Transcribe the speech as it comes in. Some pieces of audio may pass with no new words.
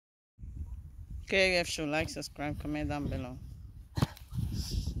KF should like, subscribe, comment down below.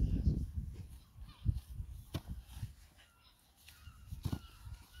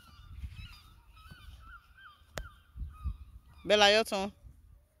 Bella, your turn.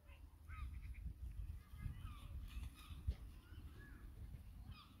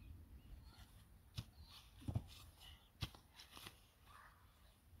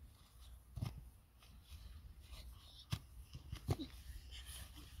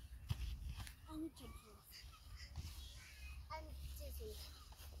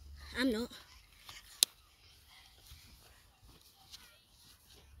 I'm not.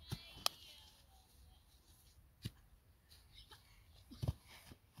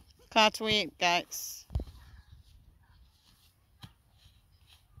 Can't wait, guys.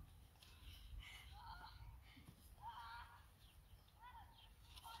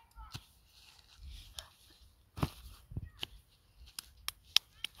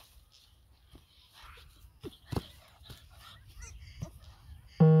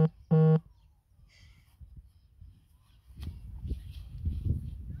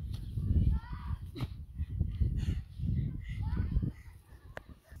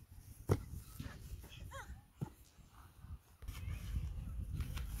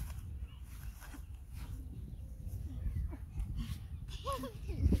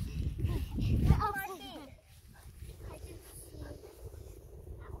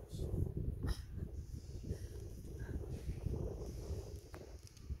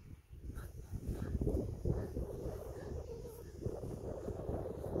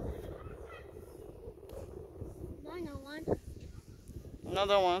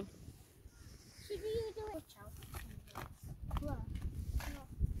 Another one. Should we do it? Look.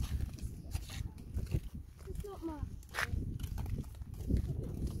 It's not my.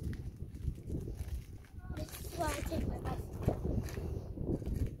 This is why I take my bicycle.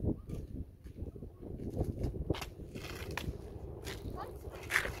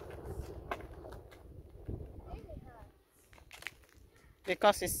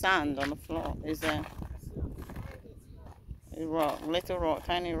 Because it's sand on the floor. Is a rock, little rock,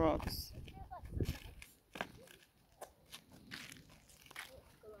 tiny rocks.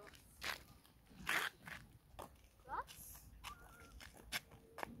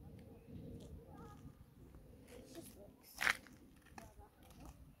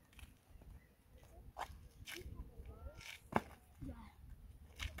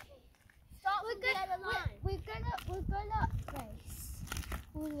 We're gonna race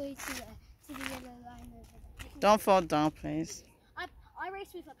all the way to the yellow line over there. Don't fall down, please. I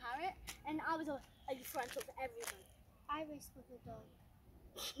raced with a parrot and I was in front of everyone. I raced with a dog.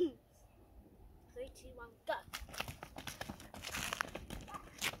 3, 2, 1, go!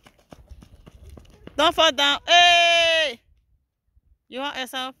 Don't fall down. Hey! You hurt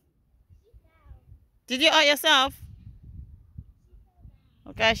yourself? Did you hurt yourself?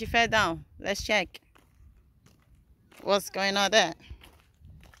 Okay, she fell down. Let's check. What's going on there?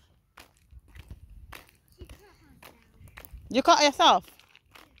 You cut yourself?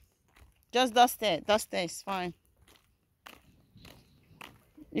 Just dust it. Dust it. It's fine.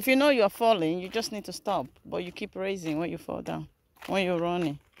 If you know you're falling, you just need to stop. But you keep raising when you fall down. When you're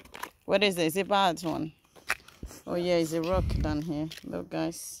running. What is it? Is it a bad one? Oh yeah, it's a rock down here. Look,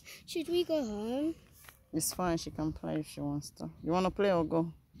 guys. Should we go home? It's fine. She can play if she wants to. You want to play or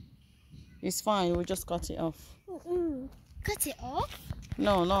go? It's fine. We'll just cut it off. Cut it off?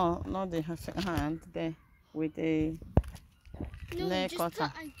 No, not the hand. There. With the... No, nail just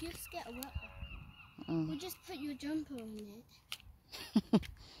cutter. just get a wet one. We'll just put your jumper on it.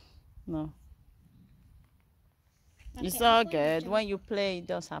 No. Okay, It's all good. When you play, it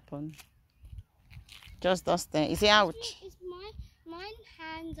does happen. Just dust it. Is it ouch? It's mine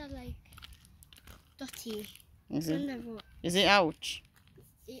hands are like dirty. Is it ouch?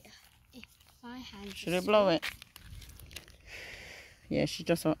 My hands. Should I blow it? Yeah, she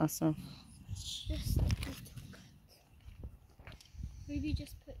just hurt herself. Just a little cut. Maybe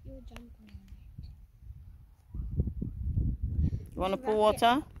just put your jumper on it. You want to put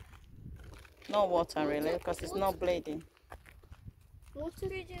water? No water really, because it's not bleeding.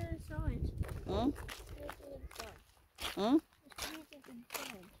 Water is inside. Yeah,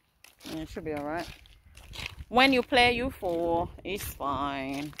 it should be alright. When you play, you fall. It's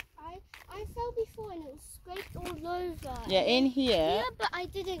fine. I fell before and it was scraped all over. Yeah, in here. Yeah, but I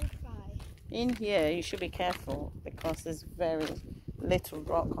didn't cry. In here, you should be careful because there's very little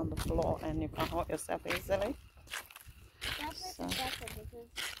rock on the floor and you can hurt yourself easily. So,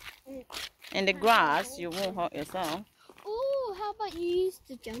 in the grass, you won't hurt yourself. Oh, how about you use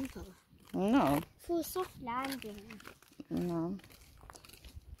the jumper? No. For a soft landing. No.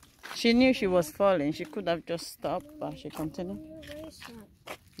 She knew she was falling. She could have just stopped, but she continued.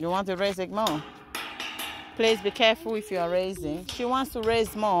 You want to raise it more? Please be careful if you are raising. She wants to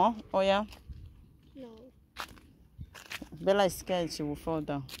raise more. Oh, yeah? No. Bella is scared she will fall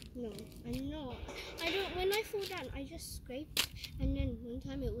down. No, I'm not. I don't. When I fall down, I just scraped, and then one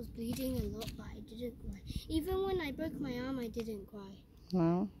time it was bleeding a lot, but I didn't cry. Even when I broke my arm, I didn't cry.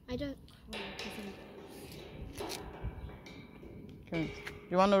 No? I don't cry. Good.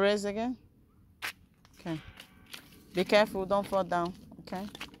 You want to raise again? Okay. Be careful, don't fall down. Okay?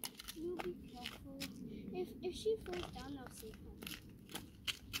 You be careful. If she falls down, I'll see her.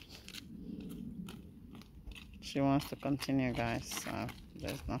 She wants to continue, guys, so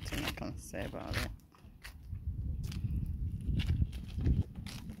there's nothing I can say about it.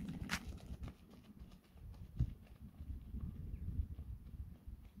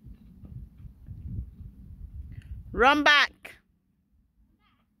 Run back!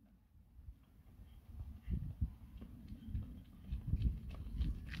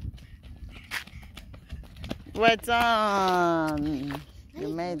 We're done. You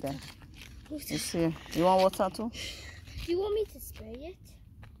made it. You see? You want water too? Do you want me to spray it?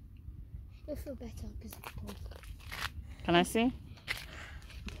 It'll feel better because it's cold. Can I see?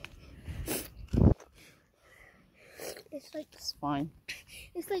 It's like It's fine.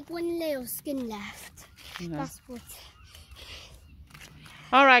 It's like one layer of skin left. Yeah. That's what.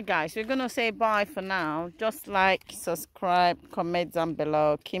 Alright guys, we're gonna say bye for now. Just like, subscribe, comment down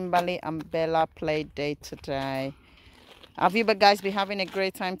below. Kimberly and Bella play date today. Have you guys been having a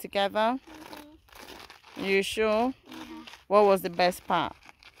great time together? Mm-hmm. You sure? Yeah. What was the best part?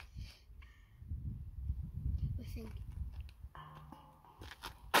 I think.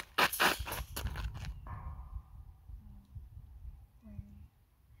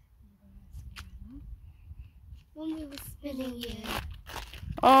 When we were spinning you.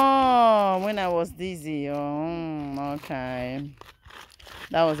 Oh, when I was dizzy. Oh, okay.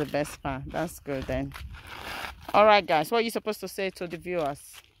 That was the best part. That's good then. All right, guys. What are you supposed to say to the viewers?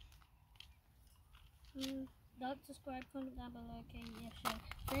 Like, subscribe, comment down below. Okay, yeah, sure.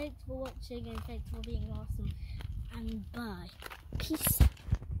 Thanks for watching and thanks for being awesome. And bye. Peace.